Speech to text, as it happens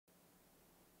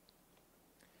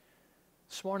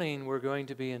This morning we're going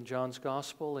to be in John's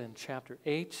Gospel in chapter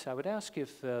 8. I would ask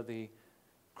if the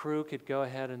crew could go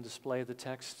ahead and display the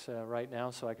text right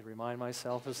now so I could remind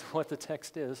myself as to what the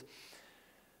text is.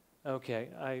 Okay,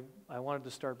 I wanted to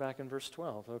start back in verse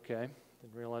 12. Okay,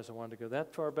 didn't realize I wanted to go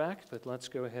that far back, but let's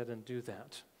go ahead and do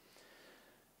that.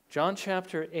 John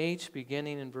chapter 8,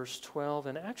 beginning in verse 12,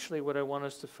 and actually what I want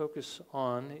us to focus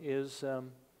on is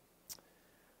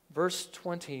verse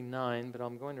 29, but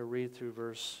I'm going to read through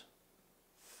verse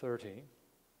 30.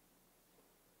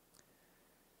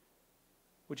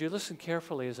 Would you listen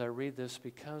carefully as I read this,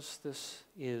 because this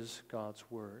is God's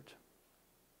word.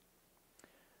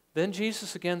 Then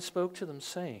Jesus again spoke to them,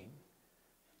 saying,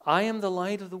 I am the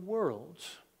light of the world.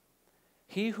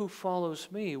 He who follows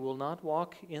me will not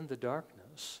walk in the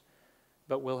darkness,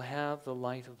 but will have the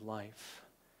light of life.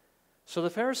 So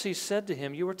the Pharisees said to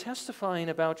him, You are testifying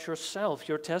about yourself.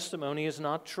 Your testimony is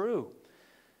not true.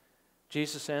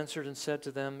 Jesus answered and said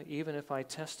to them, Even if I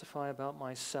testify about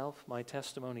myself, my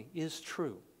testimony is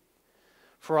true.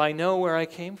 For I know where I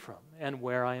came from and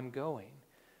where I am going.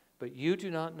 But you do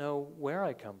not know where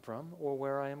I come from or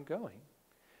where I am going.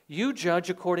 You judge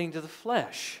according to the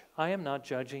flesh. I am not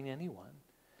judging anyone.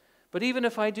 But even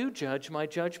if I do judge, my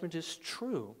judgment is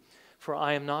true, for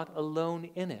I am not alone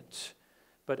in it,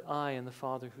 but I and the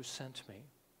Father who sent me.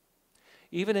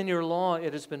 Even in your law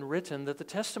it has been written that the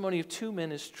testimony of two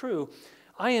men is true.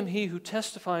 I am he who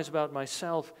testifies about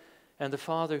myself, and the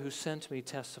Father who sent me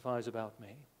testifies about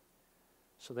me.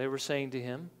 So they were saying to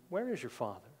him, Where is your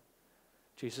Father?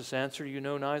 Jesus answered, You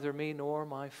know neither me nor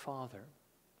my Father.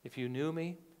 If you knew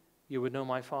me, you would know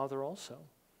my Father also.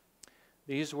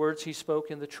 These words he spoke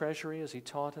in the treasury as he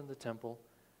taught in the temple,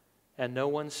 and no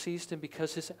one seized him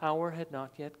because his hour had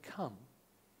not yet come.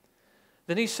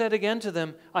 Then he said again to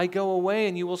them, I go away,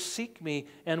 and you will seek me,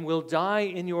 and will die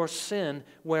in your sin.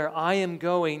 Where I am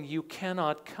going, you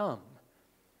cannot come.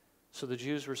 So the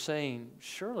Jews were saying,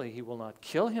 Surely he will not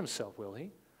kill himself, will he?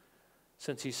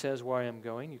 Since he says, Where I am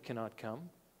going, you cannot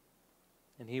come.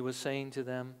 And he was saying to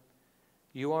them,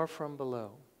 You are from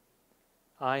below.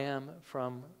 I am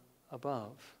from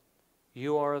above.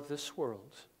 You are of this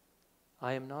world.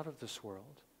 I am not of this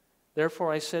world.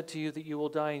 Therefore I said to you that you will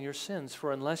die in your sins,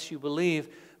 for unless you believe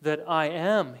that I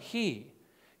am He,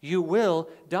 you will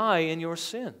die in your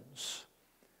sins.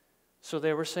 So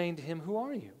they were saying to him, Who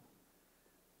are you?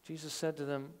 Jesus said to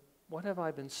them, What have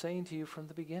I been saying to you from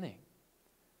the beginning?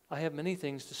 I have many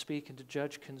things to speak and to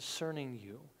judge concerning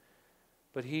you,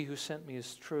 but he who sent me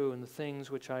is true, and the things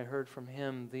which I heard from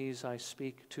him, these I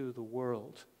speak to the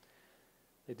world.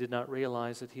 They did not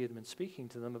realize that he had been speaking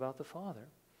to them about the Father.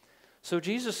 So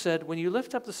Jesus said, When you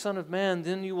lift up the Son of Man,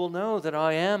 then you will know that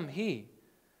I am He.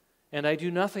 And I do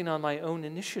nothing on my own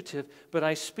initiative, but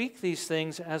I speak these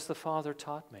things as the Father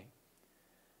taught me.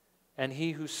 And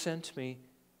He who sent me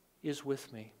is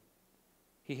with me.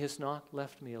 He has not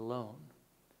left me alone,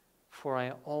 for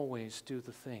I always do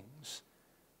the things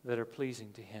that are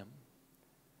pleasing to Him.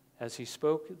 As He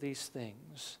spoke these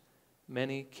things,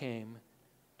 many came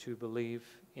to believe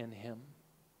in Him.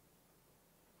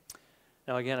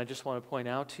 Now again, I just want to point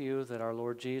out to you that our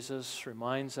Lord Jesus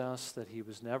reminds us that He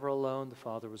was never alone. The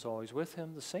Father was always with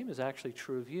Him. The same is actually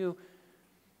true of you.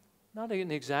 Not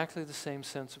in exactly the same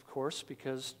sense, of course,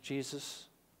 because Jesus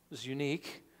is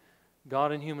unique.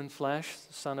 God in human flesh,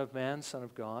 the Son of Man, Son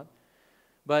of God.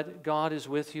 But God is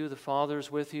with you. The Father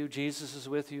is with you. Jesus is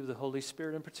with you. The Holy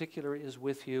Spirit in particular is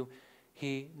with you.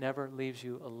 He never leaves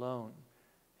you alone.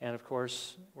 And of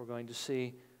course, we're going to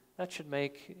see that should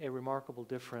make a remarkable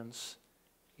difference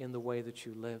in the way that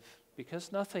you live,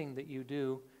 because nothing that you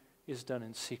do is done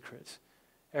in secret.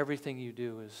 Everything you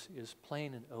do is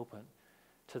plain and open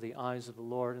to the eyes of the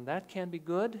Lord, and that can be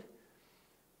good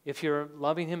if you're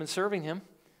loving Him and serving Him.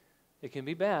 It can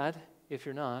be bad if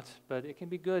you're not, but it can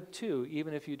be good too,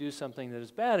 even if you do something that is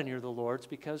bad and you're the Lord's,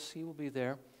 because He will be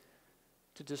there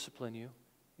to discipline you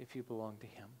if you belong to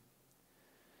Him.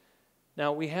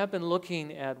 Now, we have been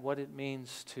looking at what it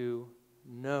means to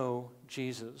know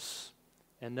Jesus.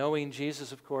 And knowing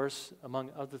Jesus, of course,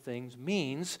 among other things,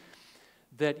 means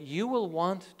that you will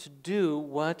want to do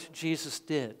what Jesus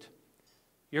did.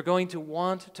 You're going to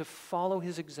want to follow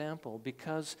His example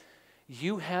because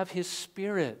you have His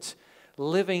Spirit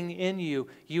living in you.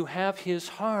 You have His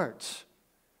heart.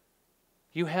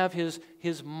 You have His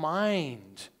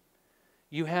mind.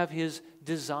 You have His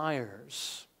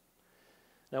desires.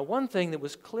 Now, one thing that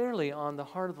was clearly on the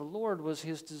heart of the Lord was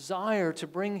His desire to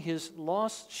bring His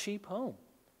lost sheep home.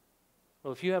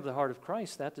 Well, if you have the heart of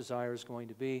Christ, that desire is going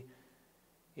to be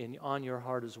on your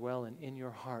heart as well and in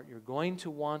your heart. You're going to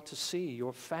want to see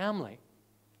your family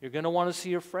You're going to want to see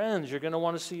your friends. You're going to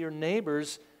want to see your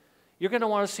neighbors. You're going to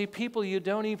want to see people you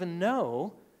don't even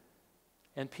know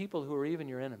and people who are even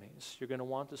your enemies. You're going to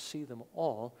want to see them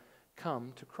all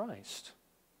come to Christ.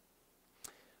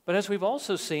 But as we've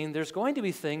also seen, there's going to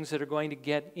be things that are going to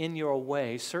get in your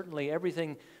way. Certainly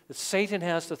everything that Satan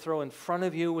has to throw in front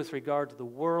of you with regard to the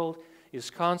world is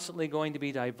constantly going to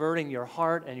be diverting your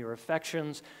heart and your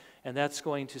affections, and that's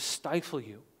going to stifle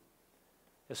you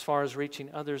as far as reaching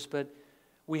others. But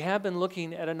we have been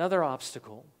looking at another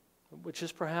obstacle, which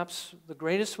is perhaps the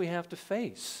greatest we have to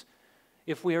face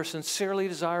if we are sincerely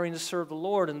desiring to serve the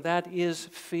Lord, and that is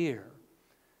fear.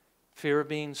 Fear of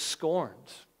being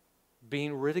scorned,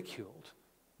 being ridiculed,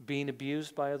 being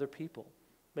abused by other people.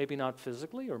 Maybe not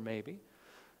physically, or maybe,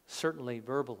 certainly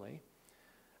verbally.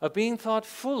 Of being thought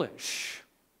foolish,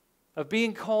 of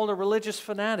being called a religious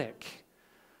fanatic,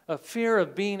 a fear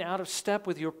of being out of step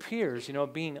with your peers,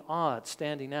 being odd,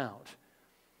 standing out.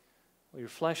 Well, your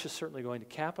flesh is certainly going to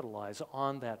capitalize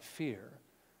on that fear,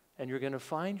 and you're going to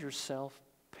find yourself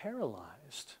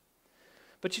paralyzed.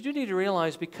 But you do need to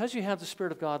realize, because you have the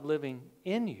Spirit of God living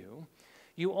in you,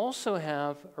 you also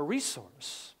have a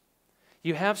resource.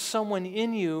 You have someone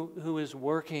in you who is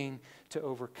working to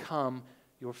overcome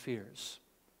your fears.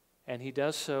 And he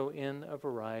does so in a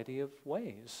variety of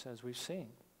ways, as we've seen.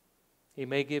 He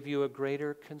may give you a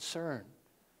greater concern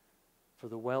for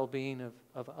the well-being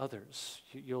of others.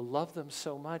 You'll love them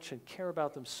so much and care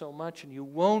about them so much, and you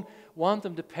won't want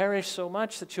them to perish so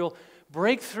much that you'll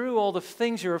break through all the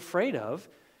things you're afraid of,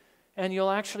 and you'll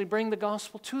actually bring the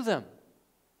gospel to them.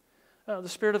 The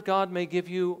Spirit of God may give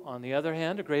you, on the other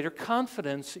hand, a greater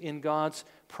confidence in God's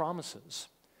promises.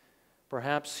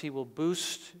 Perhaps he will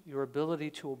boost your ability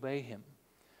to obey him.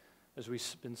 As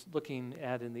we've been looking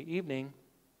at in the evening,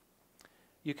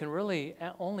 you can really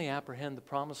only apprehend the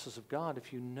promises of God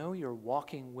if you know you're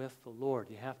walking with the Lord.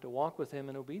 You have to walk with him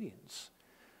in obedience.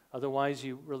 Otherwise,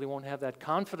 you really won't have that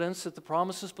confidence that the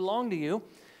promises belong to you,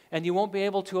 and you won't be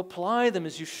able to apply them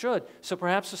as you should. So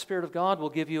perhaps the Spirit of God will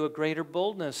give you a greater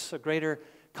boldness, a greater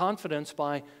confidence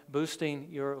by boosting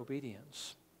your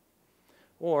obedience.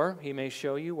 Or he may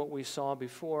show you what we saw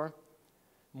before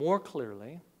more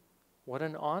clearly, what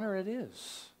an honor it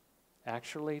is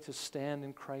actually to stand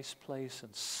in Christ's place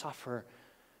and suffer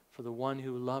for the one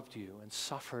who loved you and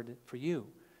suffered for you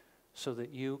so that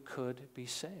you could be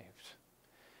saved.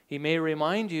 He may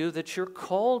remind you that you're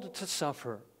called to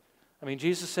suffer. I mean,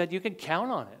 Jesus said you can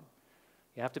count on it.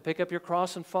 You have to pick up your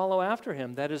cross and follow after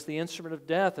him. That is the instrument of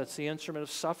death. That's the instrument of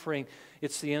suffering.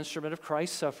 It's the instrument of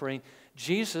Christ's suffering.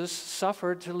 Jesus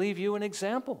suffered to leave you an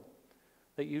example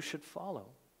that you should follow,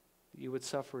 that you would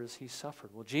suffer as he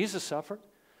suffered. Well, Jesus suffered.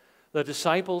 The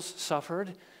disciples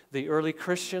suffered. The early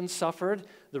Christians suffered.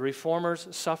 The reformers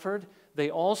suffered. They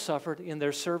all suffered in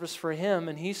their service for him,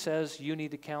 and he says you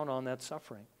need to count on that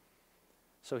suffering.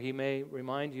 So he may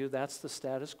remind you that's the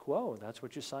status quo. That's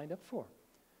what you signed up for.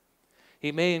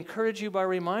 He may encourage you by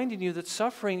reminding you that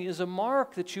suffering is a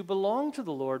mark that you belong to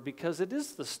the Lord because it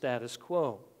is the status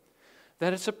quo,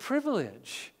 that it's a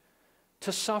privilege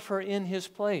to suffer in his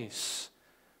place,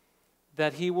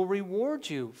 that he will reward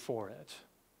you for it.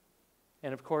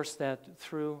 And of course, that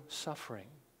through suffering,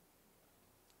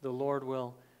 the Lord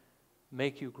will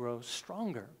make you grow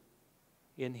stronger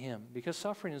in him, because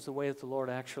suffering is the way that the Lord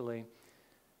actually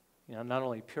not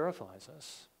only purifies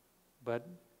us, but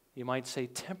you might say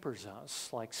tempers us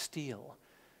like steel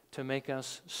to make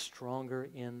us stronger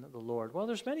in the Lord. Well,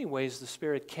 there's many ways the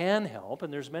Spirit can help,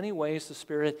 and there's many ways the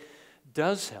Spirit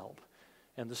does help.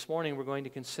 And this morning we're going to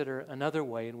consider another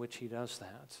way in which he does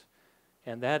that.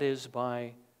 And that is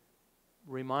by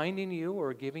reminding you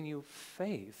or giving you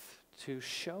faith to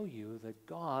show you that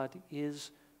God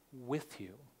is with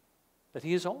you, that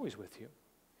he is always with you.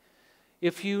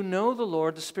 If you know the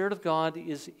Lord, the Spirit of God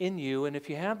is in you, and if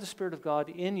you have the Spirit of God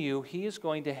in you, he is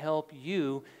going to help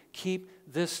you keep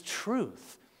this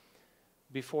truth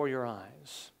before your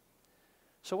eyes.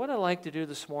 So what I'd like to do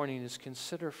this morning is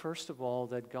consider, first of all,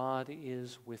 that God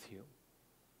is with you.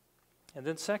 And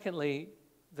then secondly,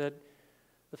 that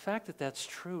the fact that that's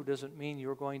true doesn't mean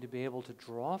you're going to be able to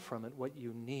draw from it what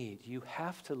you need. You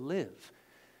have to live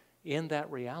in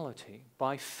that reality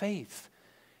by faith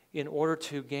in order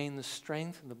to gain the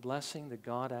strength and the blessing that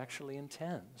God actually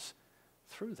intends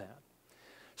through that.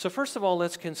 So first of all,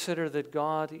 let's consider that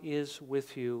God is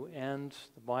with you, and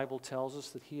the Bible tells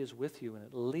us that he is with you in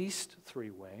at least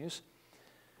three ways.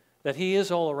 That he is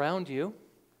all around you,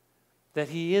 that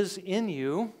he is in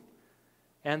you,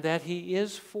 and that he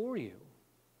is for you.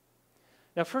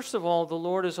 Now, first of all, the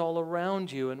Lord is all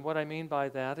around you, and what I mean by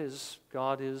that is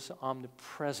God is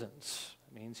omnipresent.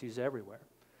 It means he's everywhere.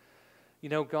 You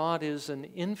know, God is an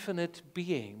infinite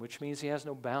being, which means he has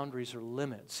no boundaries or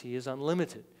limits. He is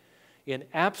unlimited in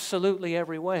absolutely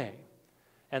every way.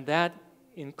 And that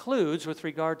includes with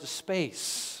regard to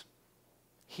space.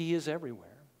 He is everywhere.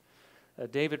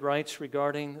 David writes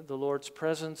regarding the Lord's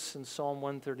presence in Psalm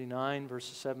 139,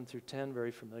 verses 7 through 10,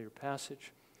 very familiar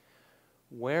passage.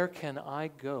 Where can I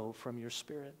go from your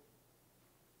spirit?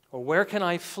 Or where can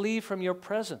I flee from your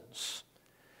presence?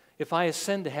 If I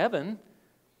ascend to heaven,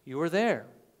 you are there.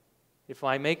 If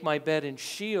I make my bed in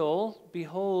Sheol,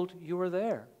 behold, you are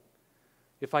there.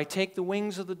 If I take the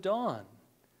wings of the dawn,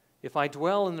 if I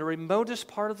dwell in the remotest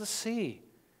part of the sea,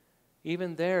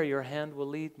 even there your hand will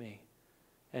lead me,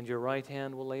 and your right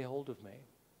hand will lay hold of me.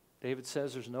 David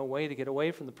says there's no way to get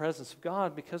away from the presence of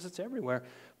God because it's everywhere.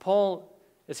 Paul,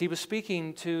 as he was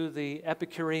speaking to the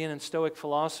Epicurean and Stoic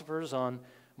philosophers on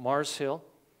Mars Hill,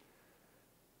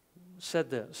 said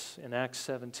this in Acts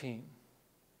 17.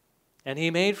 And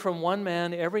he made from one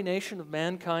man every nation of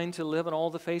mankind to live on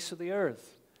all the face of the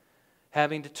earth,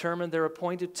 having determined their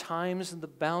appointed times and the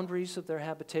boundaries of their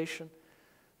habitation,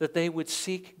 that they would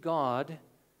seek God,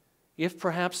 if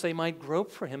perhaps they might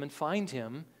grope for him and find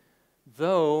him,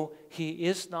 though he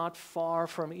is not far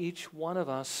from each one of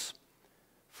us.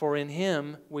 For in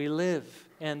him we live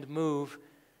and move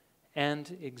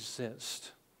and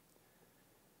exist.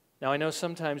 Now, I know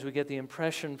sometimes we get the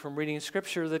impression from reading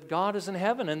Scripture that God is in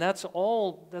heaven, and that's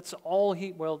the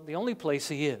only place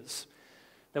he is.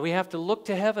 That we have to look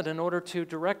to heaven in order to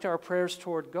direct our prayers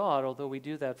toward God, although we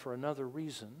do that for another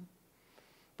reason.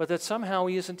 But that somehow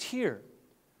he isn't here.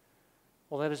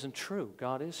 Well, that isn't true.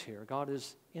 God is here. God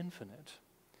is infinite.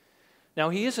 Now,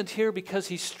 he isn't here because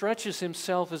he stretches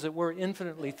himself, as it were,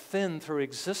 infinitely thin through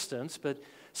existence, but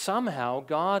somehow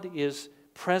God is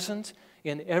present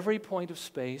in every point of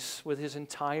space with his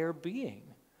entire being.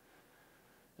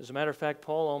 As a matter of fact,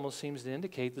 Paul almost seems to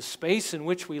indicate the space in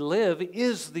which we live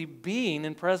is the being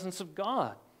and presence of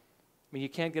God. I mean, you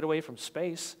can't get away from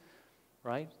space,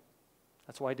 right?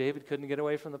 That's why David couldn't get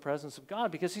away from the presence of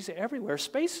God, because he's everywhere.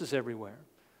 Space is everywhere.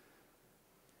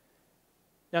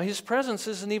 Now, his presence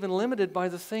isn't even limited by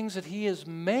the things that he has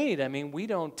made. I mean, we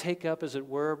don't take up, as it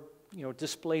were,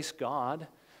 displace God.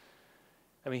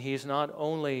 I mean, he's not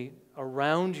only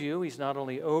around you, he's not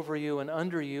only over you and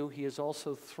under you, he is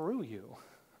also through you.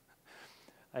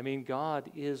 I mean,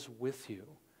 God is with you.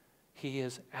 He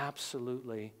is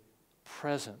absolutely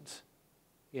present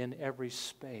in every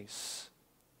space.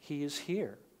 He is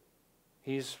here.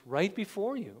 He's right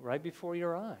before you, right before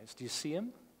your eyes. Do you see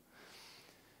him?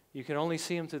 You can only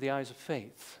see him through the eyes of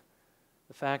faith.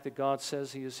 The fact that God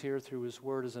says he is here through his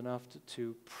word is enough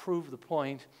to prove the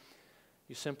point.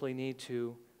 You simply need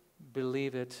to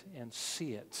believe it and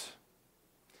see it.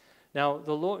 Now,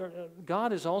 the Lord,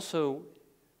 God is also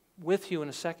with you in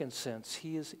a second sense.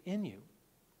 He is in you.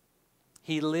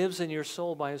 He lives in your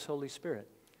soul by his Holy Spirit.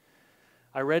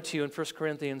 I read to you in 1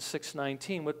 Corinthians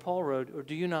 6:19 what Paul wrote, or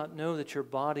do you not know that your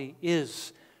body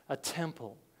is a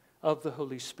temple of the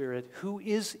Holy Spirit who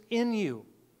is in you,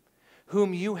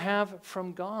 whom you have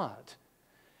from God,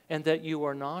 and that you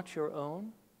are not your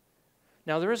own?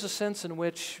 Now, there is a sense in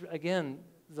which, again,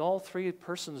 all three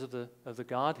persons of the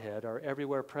Godhead are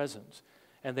everywhere present,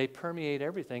 and they permeate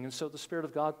everything, and so the Spirit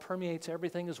of God permeates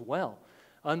everything as well,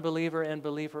 unbeliever and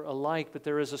believer alike, but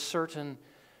there is a certain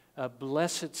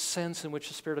blessed sense in which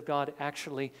the Spirit of God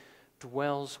actually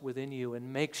dwells within you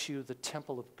and makes you the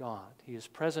temple of God. He is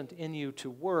present in you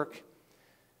to work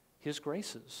his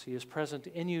graces. He is present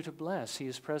in you to bless. He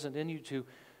is present in you to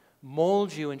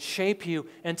mold you and shape you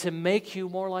and to make you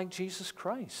more like Jesus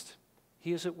Christ.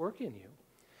 He is at work in you.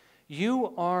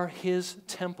 You are his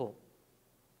temple.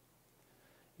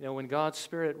 You know, when God's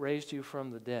Spirit raised you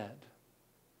from the dead,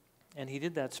 and he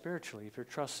did that spiritually, if you're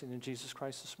trusting in Jesus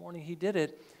Christ this morning, he did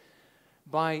it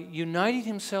by uniting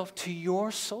himself to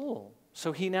your soul.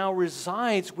 So he now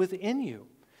resides within you.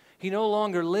 He no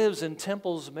longer lives in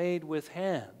temples made with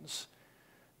hands,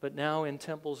 but now in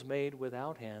temples made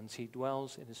without hands. He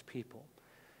dwells in his people.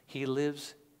 He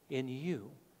lives in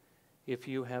you if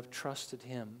you have trusted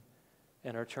him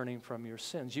and are turning from your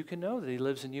sins. You can know that he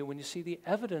lives in you when you see the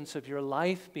evidence of your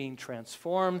life being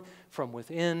transformed from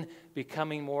within,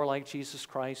 becoming more like Jesus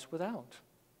Christ without.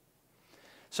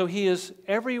 So he is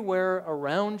everywhere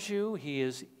around you. He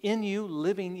is in you,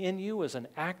 living in you as an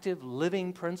active,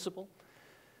 living principle.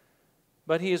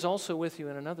 But he is also with you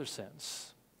in another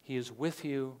sense. He is with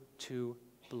you to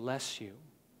bless you.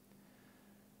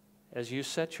 As you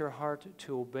set your heart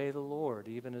to obey the Lord,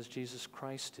 even as Jesus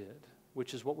Christ did,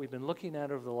 which is what we've been looking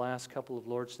at over the last couple of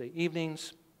Lord's Day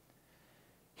evenings,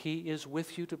 he is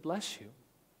with you to bless you.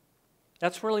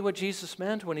 That's really what Jesus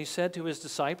meant when he said to his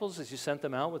disciples as he sent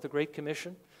them out with the Great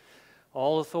Commission,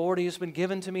 all authority has been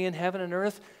given to me in heaven and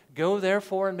earth. Go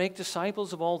therefore and make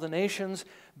disciples of all the nations,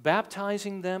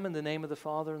 baptizing them in the name of the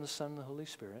Father and the Son and the Holy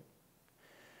Spirit,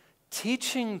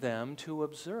 teaching them to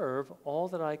observe all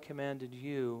that I commanded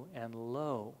you, and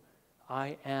lo,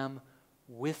 I am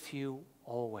with you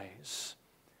always,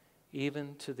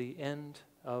 even to the end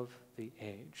of the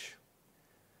age.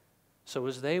 So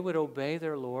as they would obey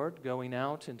their Lord, going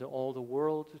out into all the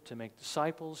world to make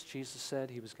disciples, Jesus said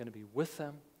he was going to be with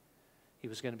them. He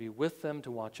was going to be with them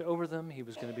to watch over them. He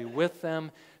was going to be with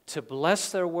them to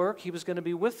bless their work. He was going to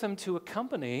be with them to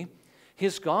accompany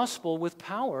his gospel with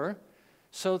power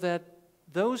so that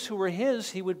those who were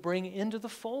his, he would bring into the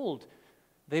fold.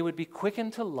 They would be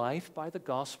quickened to life by the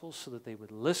gospel so that they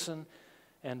would listen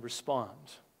and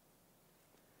respond.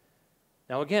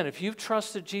 Now again, if you've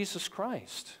trusted Jesus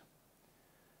Christ,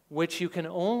 which you can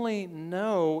only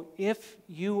know if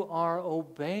you are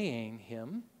obeying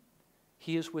him,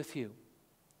 he is with you.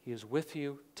 He is with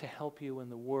you to help you in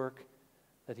the work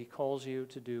that he calls you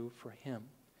to do for him.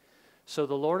 So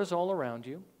the Lord is all around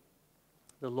you.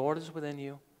 The Lord is within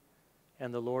you.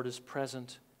 And the Lord is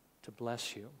present to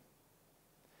bless you.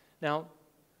 Now,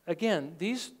 again,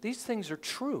 these things are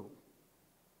true.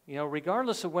 You know,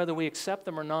 regardless of whether we accept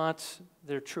them or not,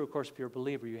 they're true. Of course, if you're a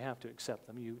believer, you have to accept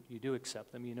them. You do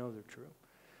accept them. You know they're true.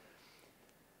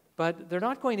 But they're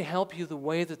not going to help you the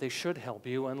way that they should help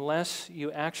you unless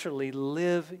you actually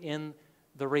live in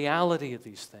the reality of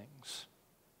these things.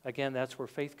 Again, that's where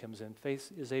faith comes in.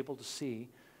 Faith is able to see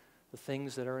the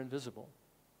things that are invisible,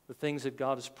 the things that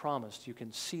God has promised. You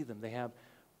can see them. They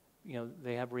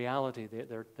have reality.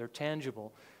 They're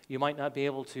tangible. You might not be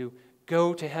able to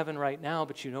go to heaven right now,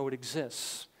 but you know it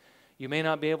exists. You may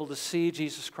not be able to see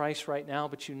Jesus Christ right now,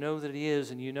 but you know that he is,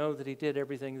 and you know that he did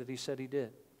everything that he said he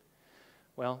did.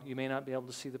 Well, you may not be able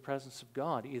to see the presence of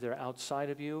God, either outside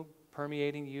of you,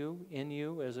 permeating you, in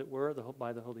you, as it were,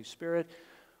 by the Holy Spirit,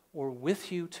 or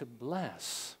with you to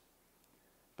bless.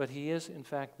 But he is, in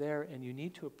fact, there, and you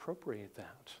need to appropriate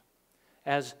that,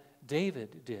 as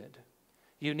David did.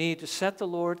 You need to set the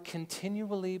Lord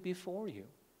continually before you.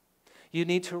 You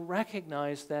need to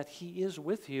recognize that he is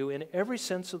with you in every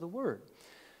sense of the word.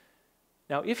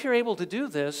 Now, if you're able to do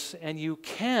this, and you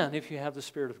can if you have the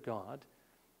Spirit of God,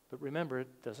 but remember,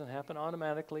 it doesn't happen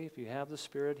automatically. If you have the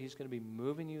Spirit, he's going to be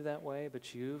moving you that way,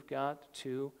 but you've got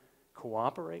to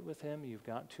cooperate with him. You've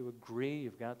got to agree.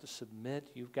 You've got to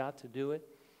submit. You've got to do it.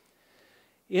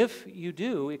 If you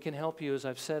do, it can help you, as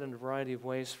I've said, in a variety of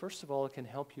ways. First of all, it can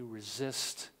help you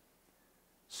resist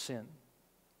sin.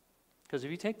 Because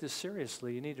if you take this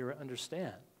seriously, you need to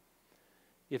understand,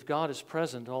 if God is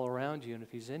present all around you and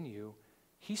if he's in you,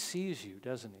 he sees you,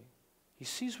 doesn't he? He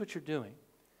sees what you're doing.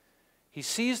 He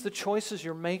sees the choices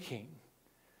you're making.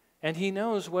 And he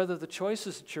knows whether the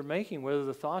choices that you're making, whether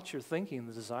the thoughts you're thinking,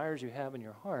 the desires you have in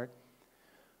your heart,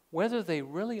 whether they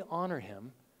really honor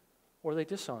him or they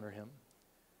dishonor him.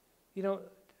 You know,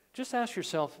 just ask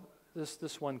yourself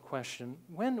this one question.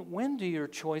 When do your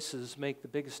choices make the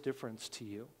biggest difference to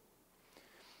you?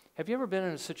 Have you ever been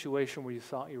in a situation where you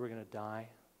thought you were going to die?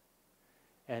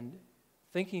 And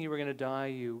thinking you were going to die,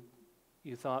 you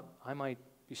thought, I might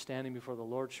be standing before the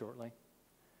Lord shortly.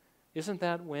 Isn't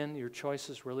that when your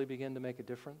choices really begin to make a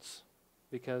difference?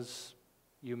 Because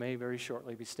you may very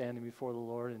shortly be standing before the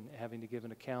Lord and having to give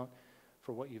an account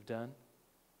for what you've done.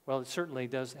 Well, it certainly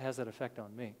has that effect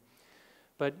on me.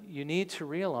 But you need to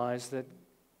realize that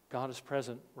God is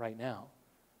present right now.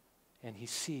 And he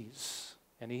sees,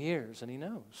 and he hears, and he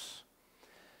knows.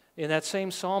 In that same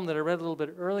psalm that I read a little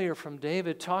bit earlier from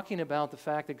David, talking about the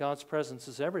fact that God's presence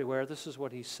is everywhere, this is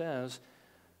what he says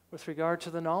with regard to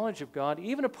the knowledge of God,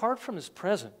 even apart from his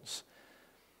presence.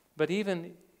 But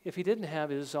even if he didn't have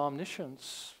his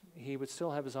omniscience, he would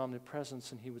still have his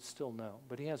omnipresence and he would still know.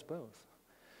 But he has both.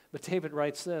 But David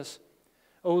writes this,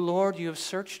 O Lord, you have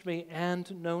searched me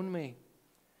and known me.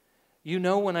 You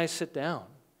know when I sit down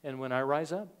and when I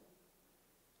rise up.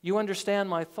 You understand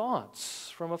my thoughts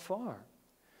from afar.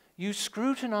 You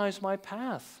scrutinize my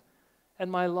path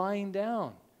and my lying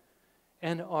down,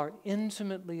 and are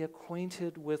intimately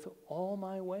acquainted with all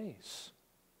my ways.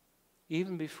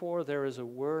 Even before there is a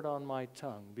word on my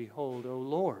tongue, behold, O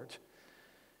Lord,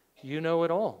 you know it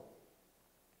all.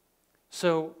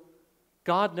 So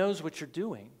God knows what you're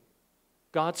doing.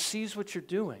 God sees what you're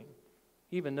doing.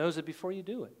 He even knows it before you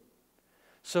do it.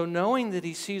 So knowing that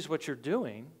he sees what you're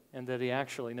doing, and that he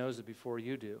actually knows it before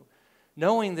you do,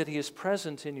 knowing that he is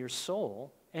present in your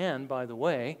soul, and, by the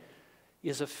way,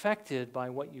 is affected by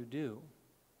what you do.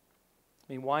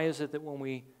 I mean, why is it that when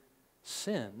we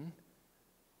sin,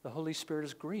 the Holy Spirit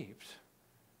is grieved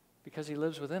because he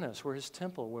lives within us. We're his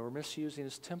temple. We're misusing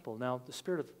his temple. Now, the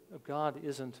Spirit of God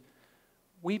isn't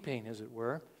weeping, as it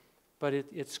were, but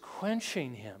it's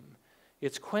quenching him.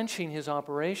 It's quenching his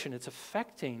operation. It's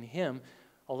affecting him,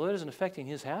 although it isn't affecting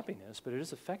his happiness, but it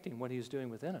is affecting what he is doing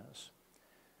within us.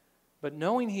 But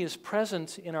knowing he is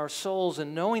present in our souls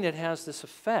and knowing it has this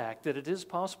effect, that it is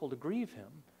possible to grieve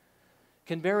him,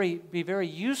 can be very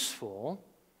useful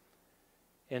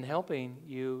in helping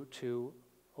you to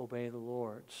obey the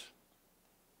Lord.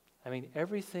 I mean,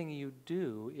 everything you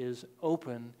do is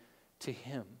open to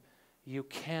him. You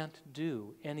can't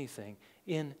do anything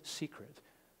in secret.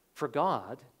 For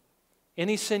God,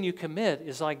 any sin you commit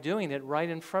is like doing it right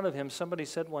in front of him. Somebody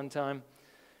said one time,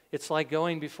 it's like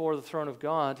going before the throne of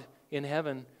God in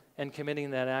heaven and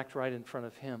committing that act right in front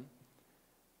of him.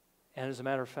 And as a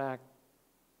matter of fact,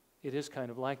 it is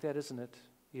kind of like that, isn't it?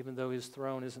 Even though his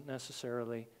throne isn't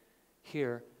necessarily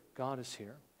here, God is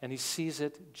here. And he sees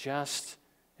it just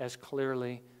as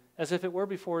clearly as if it were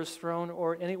before his throne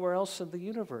or anywhere else in the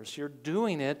universe. You're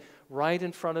doing it right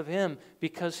in front of him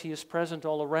because he is present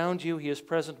all around you. He is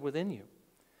present within you.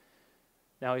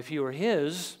 Now, if you are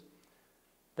his,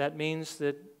 that means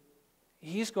that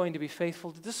he's going to be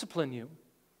faithful to discipline you,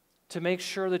 to make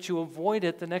sure that you avoid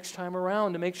it the next time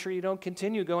around, to make sure you don't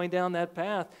continue going down that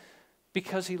path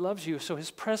because he loves you. So his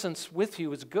presence with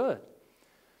you is good.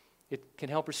 It can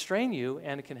help restrain you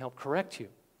and it can help correct you.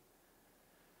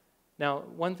 Now,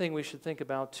 one thing we should think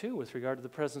about too with regard to the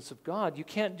presence of God, you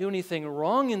can't do anything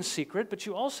wrong in secret, but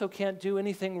you also can't do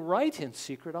anything right in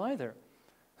secret either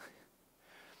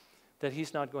that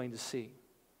he's not going to see.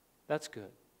 That's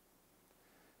good.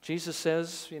 Jesus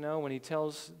says, when he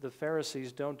tells the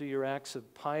Pharisees, don't do your acts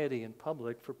of piety in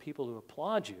public for people to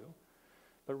applaud you,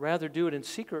 but rather do it in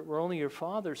secret where only your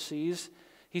Father sees.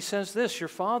 He says this, your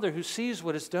Father who sees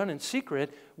what is done in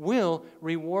secret will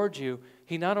reward you.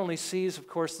 He not only sees, of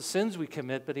course, the sins we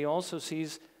commit, but he also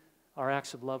sees our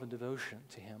acts of love and devotion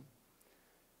to him.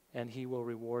 And he will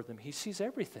reward them. He sees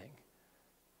everything.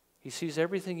 He sees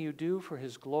everything you do for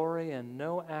his glory, and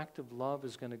no act of love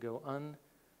is going to go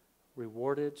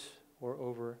unrewarded or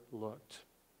overlooked.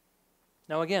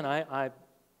 Now again,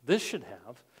 this should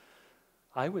have,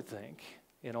 I would think,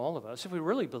 in all of us, if we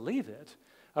really believe it,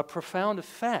 a profound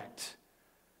effect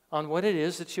on what it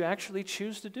is that you actually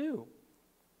choose to do.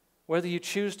 Whether you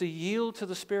choose to yield to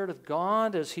the Spirit of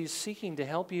God as he's seeking to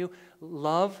help you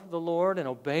love the Lord and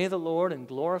obey the Lord and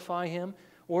glorify him,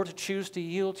 or to choose to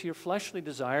yield to your fleshly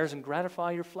desires and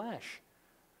gratify your flesh.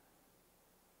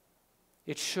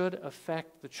 It should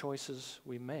affect the choices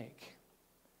we make.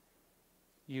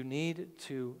 You need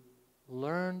to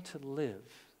learn to live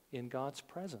in God's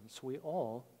presence. We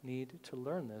all need to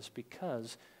learn this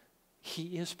because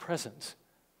he is present.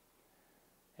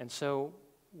 And so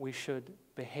we should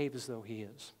behave as though he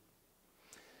is.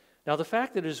 Now, the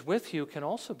fact that he is with you can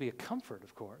also be a comfort,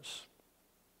 of course,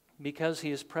 because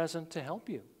he is present to help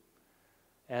you,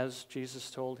 as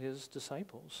Jesus told his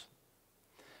disciples.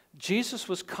 Jesus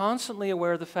was constantly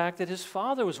aware of the fact that his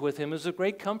Father was with him. It was a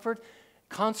great comfort,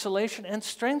 consolation, and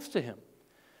strength to him.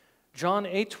 John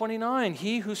 8:29,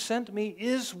 he who sent me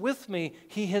is with me.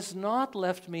 He has not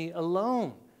left me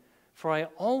alone, for I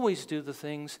always do the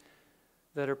things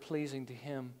that are pleasing to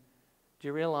him. Do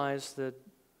you realize that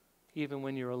even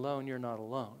when you're alone, you're not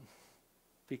alone?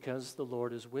 Because the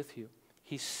Lord is with you.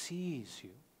 He sees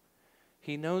you.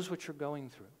 He knows what you're going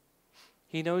through.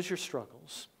 He knows your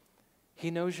struggles.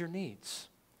 He knows your needs.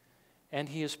 And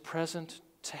he is present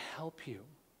to help you.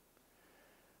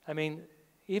 I mean,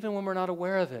 even when we're not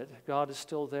aware of it, God is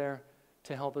still there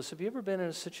to help us. Have you ever been in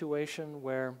a situation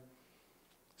where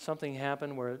something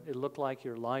happened where it looked like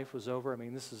your life was over? I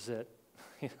mean, this is it.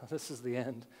 This is the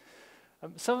end.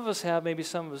 Some of us have, maybe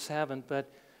some of us haven't,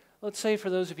 but let's say for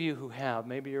those of you who have,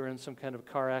 maybe you're in some kind of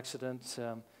car accident.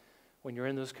 When you're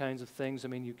in those kinds of things, I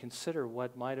mean, you consider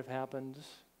what might have happened,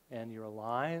 and you're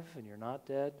alive, and you're not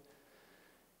dead,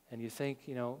 and you think,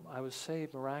 I was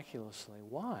saved miraculously.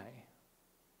 Why?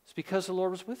 It's because the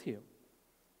Lord was with you.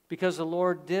 Because the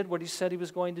Lord did what he said he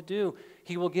was going to do.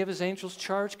 He will give his angels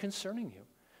charge concerning you.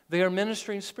 They are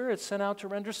ministering spirits sent out to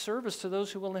render service to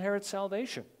those who will inherit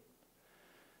salvation.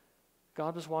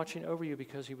 God was watching over you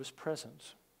because he was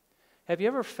present. Have you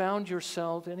ever found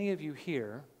yourself, any of you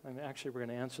here, and actually we're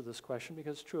going to answer this question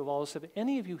because it's true of all of us, have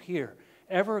any of you here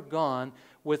ever gone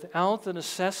without the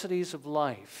necessities of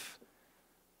life?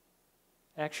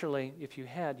 Actually, if you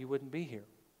had, you wouldn't be here,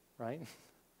 right?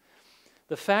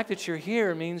 The fact that you're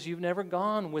here means you've never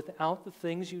gone without the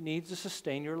things you need to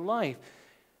sustain your life.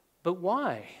 But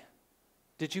why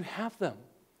did you have them?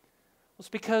 It's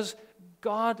because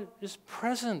God is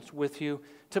present with you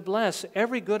to bless.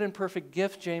 Every good and perfect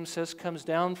gift, James says, comes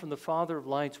down from the Father of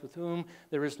lights, with whom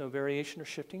there is no variation or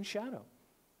shifting shadow.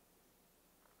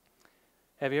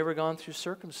 Have you ever gone through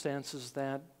circumstances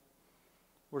that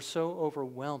were so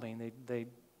overwhelming, they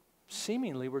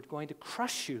seemingly were going to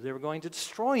crush you, they were going to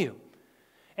destroy you,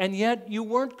 and yet you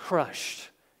weren't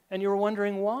crushed, and you were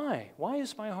wondering why? Why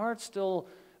is my heart still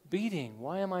beating?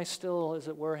 Why am I still, as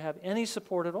it were, have any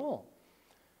support at all?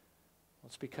 Well,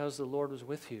 it's because the Lord was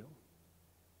with you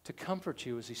to comfort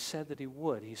you as He said that He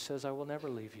would. He says, I will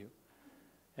never leave you,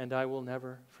 and I will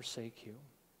never forsake you.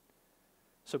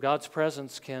 So God's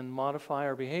presence can modify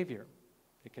our behavior.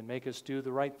 It can make us do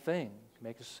the right thing,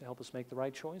 help us make the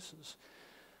right choices.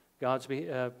 God's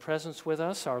presence with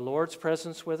us, our Lord's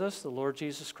presence with us, the Lord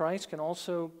Jesus Christ, can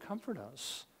also comfort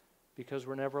us because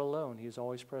we're never alone. He is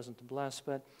always present to bless.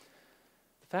 But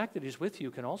the fact that He's with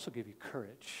you can also give you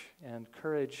courage, and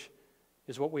courage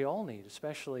is what we all need,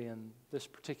 especially in this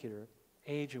particular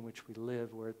age in which we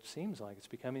live, where it seems like it's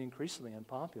becoming increasingly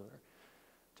unpopular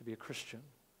to be a Christian.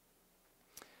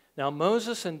 Now,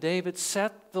 Moses and David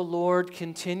set the Lord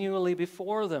continually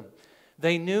before them.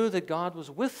 They knew that God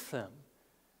was with them,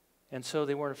 and so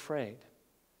they weren't afraid.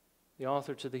 The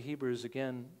author to the Hebrews,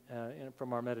 again,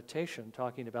 from our meditation,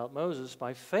 talking about Moses,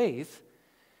 by faith,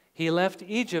 he left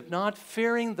Egypt not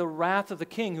fearing the wrath of the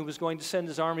king who was going to send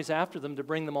his armies after them to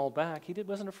bring them all back. He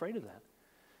wasn't afraid of that.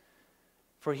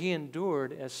 For he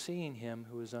endured as seeing him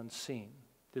who is unseen.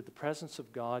 Did the presence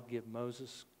of God give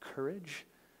Moses courage?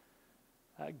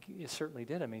 It certainly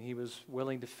did. I mean, he was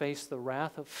willing to face the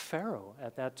wrath of Pharaoh,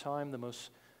 at that time the most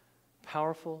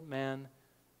powerful man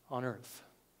on earth,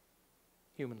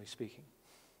 humanly speaking.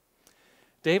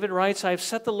 David writes, I have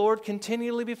set the Lord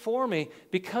continually before me.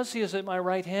 Because He is at my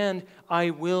right hand, I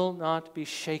will not be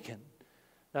shaken.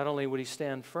 Not only would he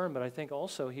stand firm, but I think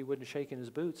also he wouldn't shake in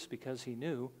his boots because he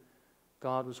knew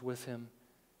God was with him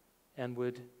and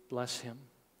would bless him.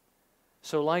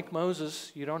 So like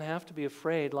Moses, you don't have to be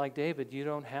afraid. Like David, you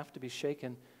don't have to be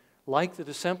shaken. Like the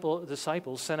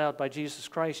disciples sent out by Jesus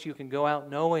Christ, you can go out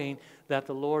knowing that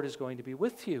the Lord is going to be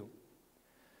with you.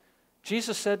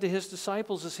 Jesus said to His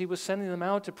disciples as He was sending them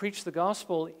out to preach the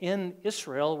gospel in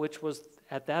Israel, which was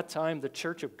at that time the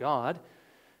church of God,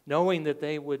 knowing that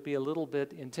they would be a little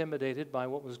bit intimidated by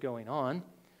what was going on,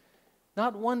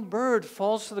 not one bird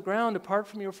falls to the ground apart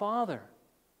from your Father.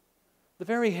 The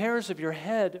very hairs of your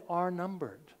head are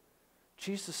numbered.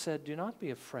 Jesus said, do not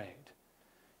be afraid.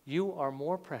 You are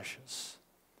more precious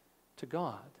to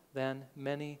God than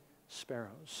many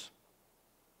sparrows.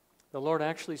 The Lord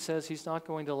actually says He's not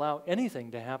going to allow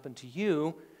anything to happen to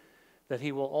you that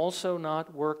He will also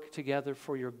not work together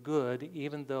for your good,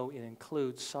 even though it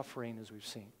includes suffering, as we've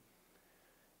seen.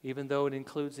 Even though it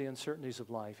includes the uncertainties of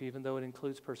life, even though it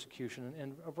includes persecution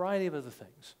and a variety of other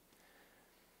things.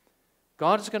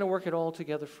 God is going to work it all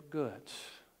together for good,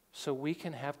 so we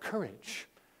can have courage,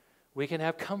 we can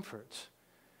have comfort,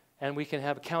 and we can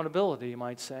have accountability, you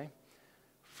might say,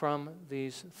 from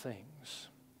these things.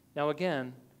 Now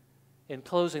again, in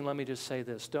closing, let me just say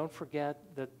this. Don't forget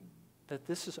that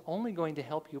this is only going to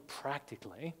help you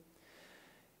practically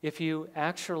if you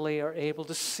actually are able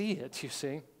to see it, you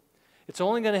see. It's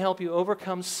only going to help you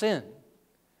overcome sin.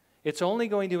 It's only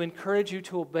going to encourage you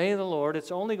to obey the Lord.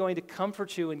 It's only going to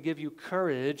comfort you and give you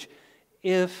courage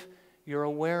if you're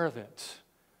aware of it.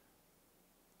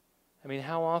 I mean,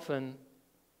 how often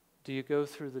do you go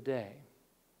through the day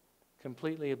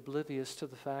completely oblivious to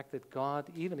the fact that God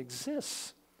even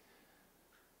exists?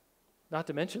 Not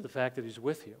to mention the fact that He's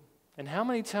with you. And how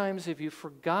many times have you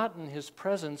forgotten His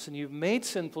presence and you've made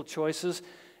sinful choices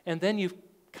and then you've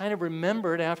kind of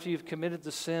remembered after you've committed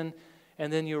the sin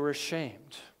and then you're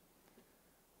ashamed?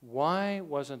 Why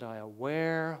wasn't I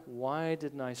aware? Why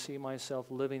didn't I see myself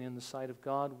living in the sight of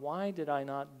God? Why did I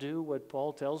not do what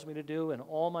Paul tells me to do in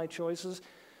all my choices?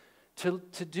 To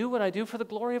do what I do for the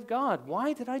glory of God.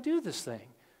 Why did I do this thing?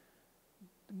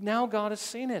 Now God has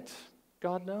seen it.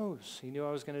 God knows. He knew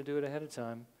I was going to do it ahead of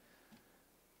time.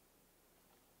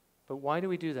 But why do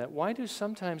we do that? Why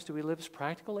sometimes do we live as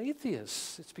practical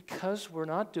atheists? It's because we're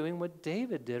not doing what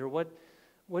David did or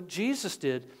what Jesus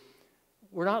did.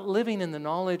 We're not living in the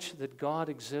knowledge that God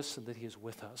exists and that He is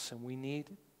with us, and we need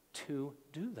to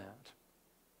do that.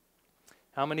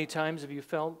 How many times have you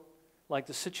felt like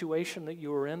the situation that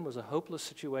you were in was a hopeless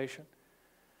situation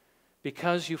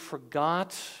because you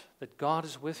forgot that God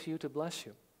is with you to bless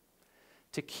you,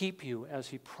 to keep you as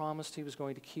He promised He was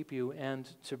going to keep you, and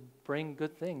to bring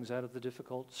good things out of the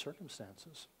difficult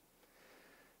circumstances?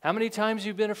 How many times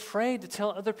you've been afraid to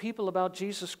tell other people about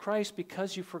Jesus Christ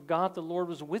because you forgot the Lord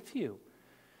was with you,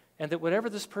 And that whatever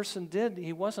this person did,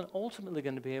 he wasn't ultimately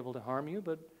going to be able to harm you,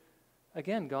 but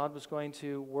again, God was going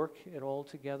to work it all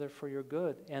together for your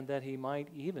good, and that he might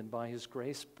even, by his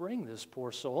grace, bring this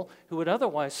poor soul, who would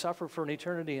otherwise suffer for an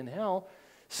eternity in hell,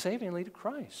 savingly to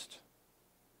Christ.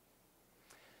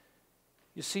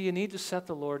 You see, you need to set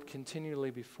the Lord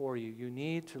continually before you. You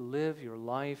need to live your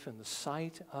life in the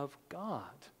sight of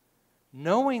God,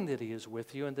 knowing that he is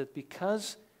with you, and that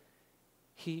because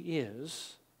he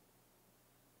is,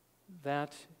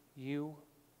 that you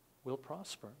will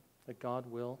prosper, that God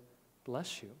will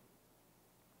bless you.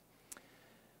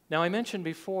 Now, I mentioned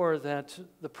before that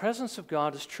the presence of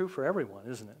God is true for everyone,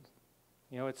 isn't it?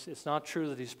 You know, it's not true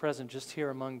that he's present just here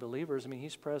among believers. I mean,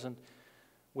 he's present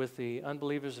with the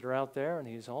unbelievers that are out there, and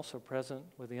he's also present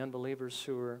with the unbelievers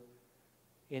who are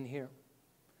in here.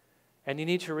 And you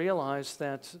need to realize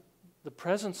that the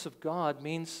presence of God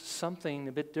means something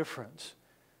a bit different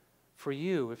for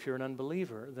you if you're an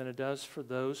unbeliever than it does for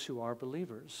those who are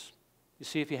believers. You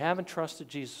see, if you haven't trusted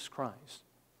Jesus Christ,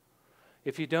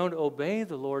 if you don't obey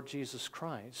the Lord Jesus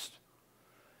Christ,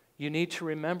 you need to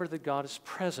remember that God is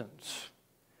present,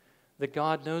 that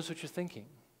God knows what you're thinking.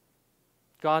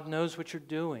 God knows what you're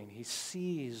doing. He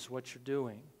sees what you're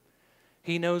doing.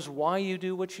 He knows why you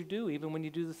do what you do, even when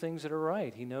you do the things that are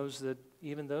right. He knows that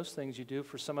even those things you do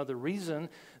for some other reason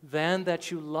than that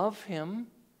you love him.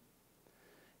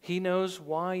 He knows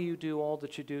why you do all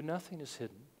that you do. Nothing is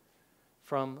hidden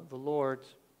from the Lord.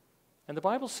 And the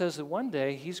Bible says that one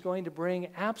day he's going to bring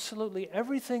absolutely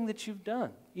everything that you've done,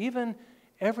 even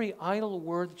every idle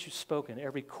word that you've spoken,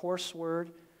 every coarse word,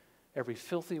 every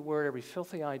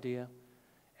filthy idea,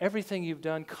 everything you've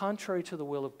done contrary to the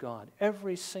will of God,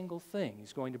 every single thing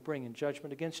he's going to bring in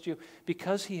judgment against you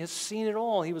because he has seen it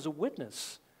all. He was a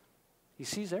witness. He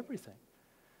sees everything.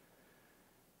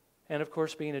 And of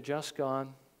course, being a just God,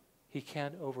 he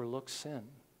can't overlook sin.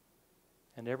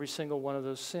 And every single one of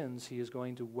those sins he is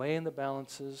going to weigh in the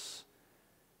balances,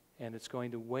 and it's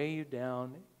going to weigh you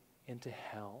down into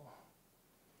hell.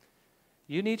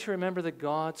 You need to remember that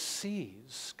God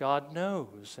sees, God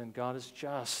knows, and God is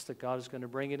just, that God is going to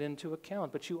bring it into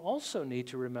account. But you also need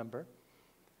to remember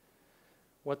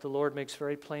what the Lord makes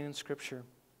very plain in Scripture,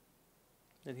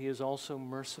 that he is also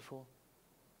merciful,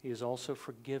 he is also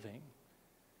forgiving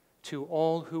to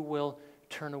all who will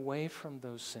turn away from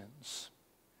those sins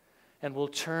and will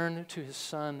turn to his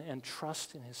Son and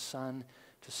trust in his Son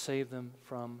to save them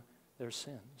from their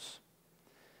sins.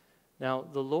 Now,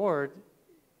 the Lord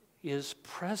is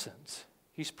present.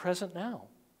 He's present now.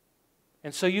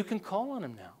 And so you can call on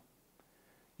him now.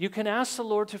 You can ask the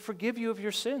Lord to forgive you of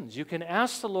your sins. You can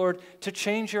ask the Lord to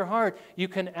change your heart. You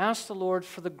can ask the Lord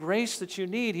for the grace that you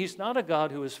need. He's not a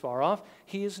God who is far off.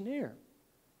 He is near.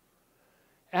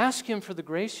 Ask him for the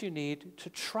grace you need to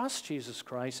trust Jesus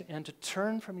Christ and to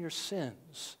turn from your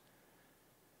sins,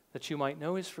 that you might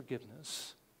know his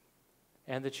forgiveness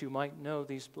and that you might know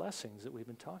these blessings that we've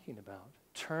been talking about.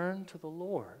 Turn to the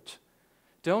Lord.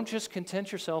 Don't just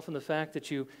content yourself in the fact that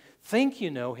you think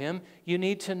you know him. You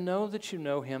need to know that you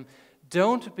know him.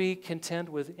 Don't be content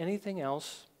with anything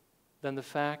else than the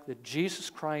fact that Jesus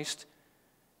Christ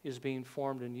is being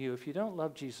formed in you. If you don't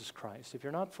love Jesus Christ, if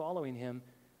you're not following him,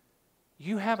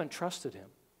 you haven't trusted him.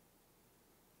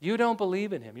 You don't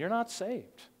believe in him. You're not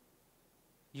saved.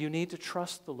 You need to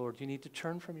trust the Lord. You need to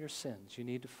turn from your sins. You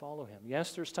need to follow him.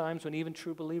 Yes, there's times when even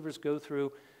true believers go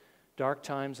through dark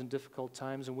times and difficult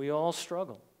times, and we all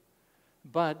struggle.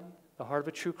 But the heart of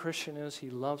a true Christian is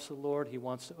he loves the Lord. He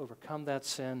wants to overcome that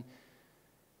sin.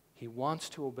 He wants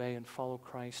to obey and follow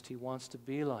Christ. He wants to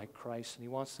be like Christ, and he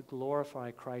wants to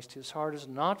glorify Christ. His heart is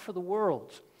not for the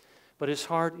world, but his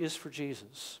heart is for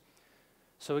Jesus.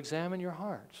 So examine your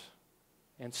heart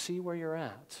and see where you're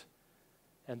at,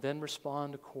 and then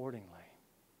respond accordingly.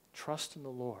 Trust in the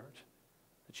Lord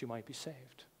that you might be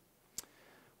saved.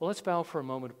 Well, let's bow for a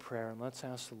moment of prayer, and let's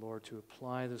ask the Lord to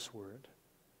apply this word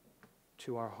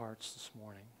to our hearts this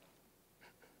morning.